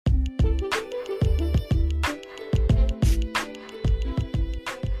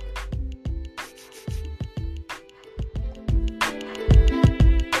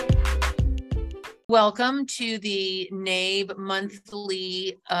Welcome to the NABE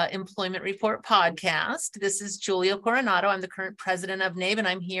monthly employment report podcast. This is Julia Coronado. I'm the current president of NABE, and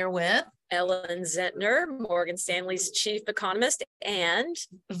I'm here with Ellen Zentner, Morgan Stanley's chief economist and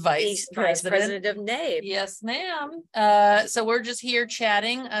vice president of NABE. Yes, ma'am. So we're just here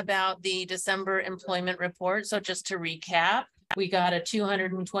chatting about the December employment report. So just to recap, we got a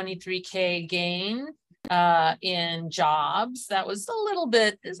 223K gain in jobs. That was a little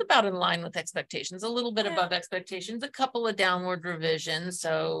bit, is about in line with expectations, a little bit above expectations, a couple of downward revisions.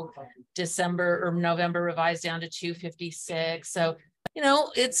 So December or November revised down to 256. So, you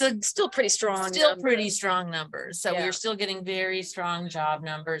know, it's a still pretty strong, numbers. So we're still getting very strong job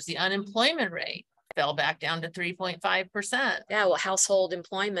numbers. The unemployment rate fell back down to 3.5%. Yeah, well, household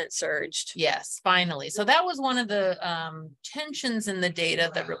employment surged. Yes, finally. So that was one of the tensions in the data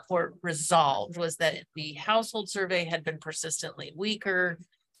the report resolved, was that the household survey had been persistently weaker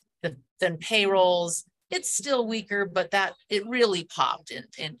than payrolls. It's still weaker, but that it really popped in.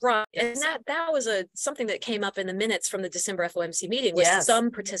 Right. And that was something that came up in the minutes from the December FOMC meeting, with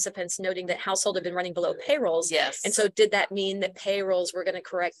some participants noting that household had been running below payrolls. Yes. And so did that mean that payrolls were going to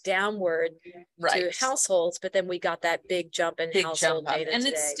correct downward to households? But then we got that big jump in household data and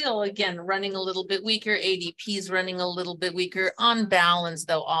today. It's still, again, running a little bit weaker. ADP's running a little bit weaker. On balance,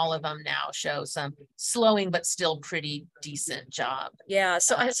 though, all of them now show some slowing, but still pretty decent job. Yeah.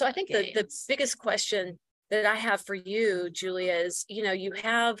 So I think the biggest question that I have for you, Julia, is, you know,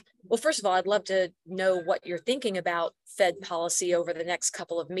 well, first of all, I'd love to know what you're thinking about Fed policy over the next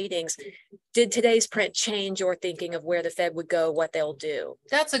couple of meetings. Did today's print change your thinking of where the Fed would go, what they'll do?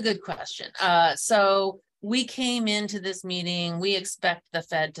 That's a good question. So we came into this meeting, we expect the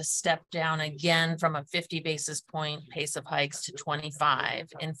Fed to step down again from a 50 basis point pace of hikes to 25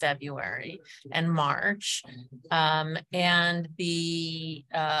 in February and March. And we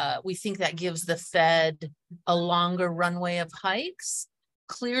think that gives the Fed a longer runway of hikes.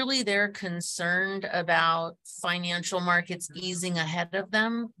 Clearly, they're concerned about financial markets easing ahead of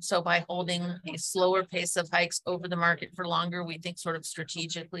them. So by holding a slower pace of hikes over the market for longer, we think sort of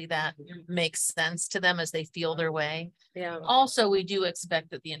strategically that makes sense to them as they feel their way. Yeah. Also, we do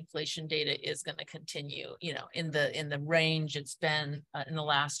expect that the inflation data is going to continue, you know, in the range it's been in the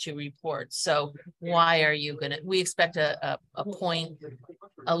last two reports. So why are you going to? We expect a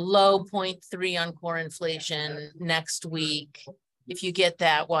low 0.3 on core inflation next week. If you get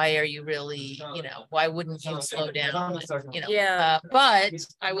that, why are you really, you know, why wouldn't you slow down? You know, but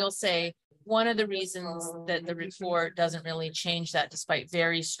I will say one of the reasons that the report doesn't really change that, despite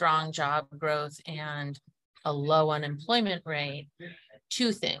very strong job growth and a low unemployment rate,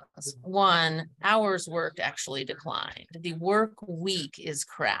 two things. One, hours worked actually declined. The work week is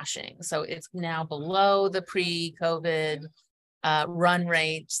crashing. So it's now below the pre-COVID run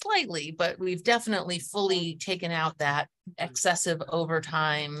rate slightly, but we've definitely fully taken out that excessive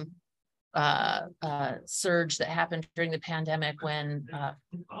overtime surge that happened during the pandemic when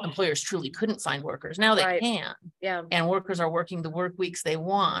employers truly couldn't find workers. Now they can, and workers are working the work weeks they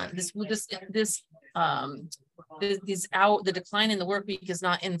want. The decline in the work week is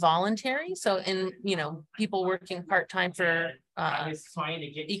not involuntary. So people working part-time for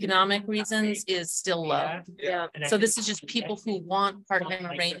economic reasons is still low. So this is just people who want part-time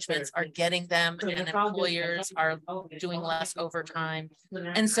arrangements are getting them, and employers are doing less overtime.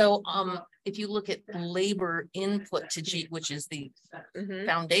 And so if you look at labor input to which is the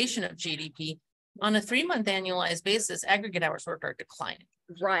foundation of GDP, on a 3-month annualized basis, aggregate hours worked are declining.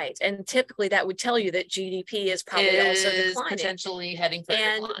 Right. And typically that would tell you that GDP is probably also declining. Potentially heading for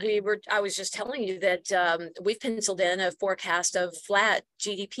decline. I was just telling you that we've penciled in a forecast of flat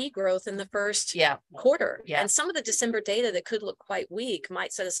GDP growth in the first quarter. And some of the December data that could look quite weak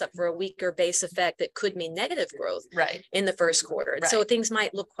might set us up for a weaker base effect that could mean negative growth in the first quarter. So things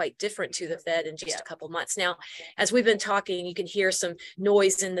might look quite different to the Fed in just a couple months. Now, as we've been talking, you can hear some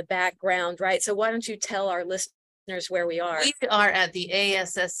noise in the background, right? So why don't you tell our listeners where we are? We are at the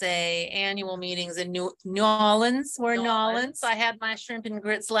ASSA annual meetings in New Orleans. We're in New Orleans. I had my shrimp and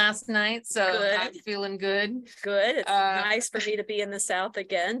grits last night, so I'm feeling good. Good. It's nice for me to be in the South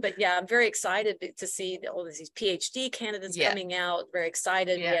again, but I'm very excited to see all of these PhD candidates coming out. Very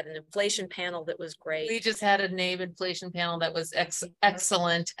excited. We had an inflation panel that was great. We just had a NABE inflation panel that was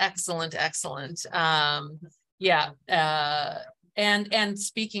excellent. And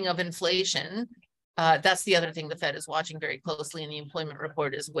speaking of inflation, that's the other thing the Fed is watching very closely in the employment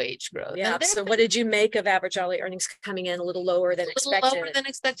report is wage growth. So what did you make of average hourly earnings coming in a little lower than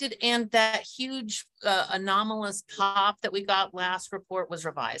expected? And that huge anomalous pop that we got last report was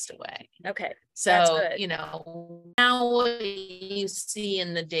revised away. Okay. So, you know, now what you see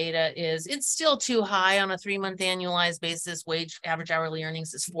in the data is it's still too high on a 3-month annualized basis. Average hourly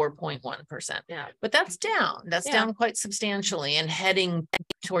earnings is 4.1%. Yeah. But that's down. That's down quite substantially and heading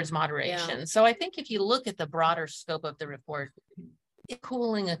towards moderation. Yeah. So I think if you look at the broader scope of the report, a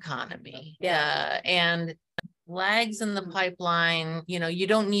cooling economy. And lags in the pipeline, you know, you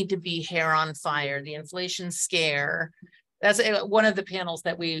don't need to be hair on fire. The inflation scare. That's one of the panels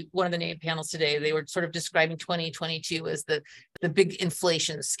that one of the NABE panels today, they were sort of describing 2022 as the big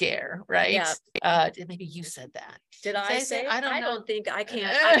inflation scare, right? Yeah. Maybe you said that. Did I say? I don't think I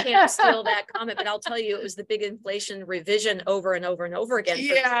can't steal that comment, but I'll tell you, it was the big inflation revision over and over and over again.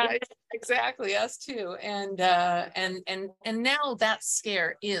 Yeah, exactly. Us too. And now that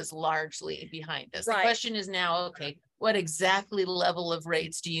scare is largely behind us. Right. The question is now, okay, what exactly level of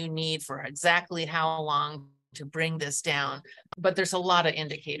rates do you need for exactly how long to bring this down? But there's a lot of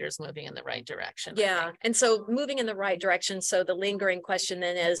indicators moving in the right direction. Yeah. And so moving in the right direction. So the lingering question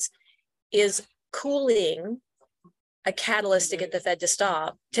then is cooling a catalyst to get the Fed to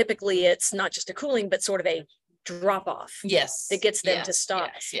stop? Typically it's not just a cooling, but sort of a drop off. Yes. That gets them to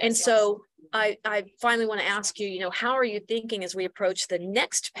stop. So I finally want to ask you, you know, how are you thinking as we approach the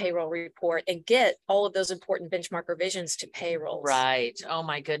next payroll report and get all of those important benchmark revisions to payrolls? Right. Oh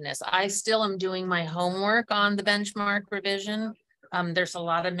my goodness. I still am doing my homework on the benchmark revision. There's a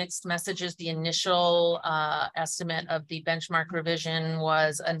lot of mixed messages. The initial estimate of the benchmark revision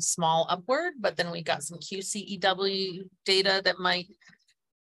was a small upward, but then we got some QCEW data that might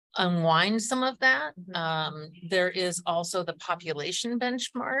unwind some of that. There is also the population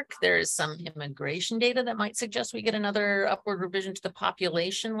benchmark. There is some immigration data that might suggest we get another upward revision to the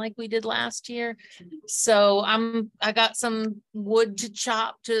population like we did last year. So I got some wood to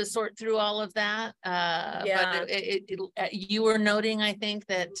chop to sort through all of that. But you were noting, I think,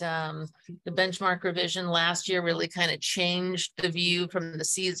 that the benchmark revision last year really kind of changed the view from the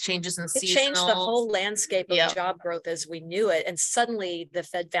changes in seasonal. It changed the whole landscape of job growth as we knew it. And suddenly the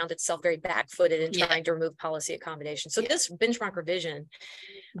Fed found itself very back-footed in trying to remove policy accommodation. So this benchmark revision,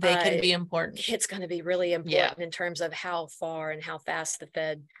 they can be important. It's going to be really important in terms of how far and how fast the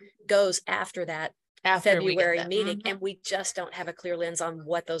Fed goes after that February meeting. And we just don't have a clear lens on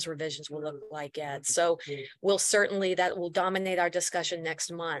what those revisions will look like yet. So that will dominate our discussion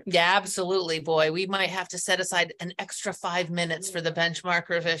next month. Yeah, absolutely. Boy, we might have to set aside an extra 5 minutes for the benchmark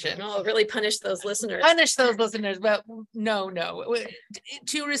revision. Oh, really punish those listeners. But no.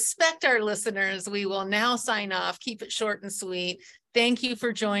 To respect our listeners, we will now sign off. Keep it short and sweet. Thank you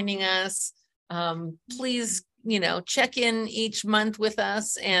for joining us. Please, check in each month with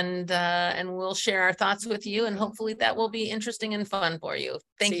us, and we'll share our thoughts with you, and hopefully that will be interesting and fun for you.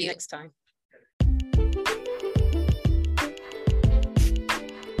 Thank you. See you next time.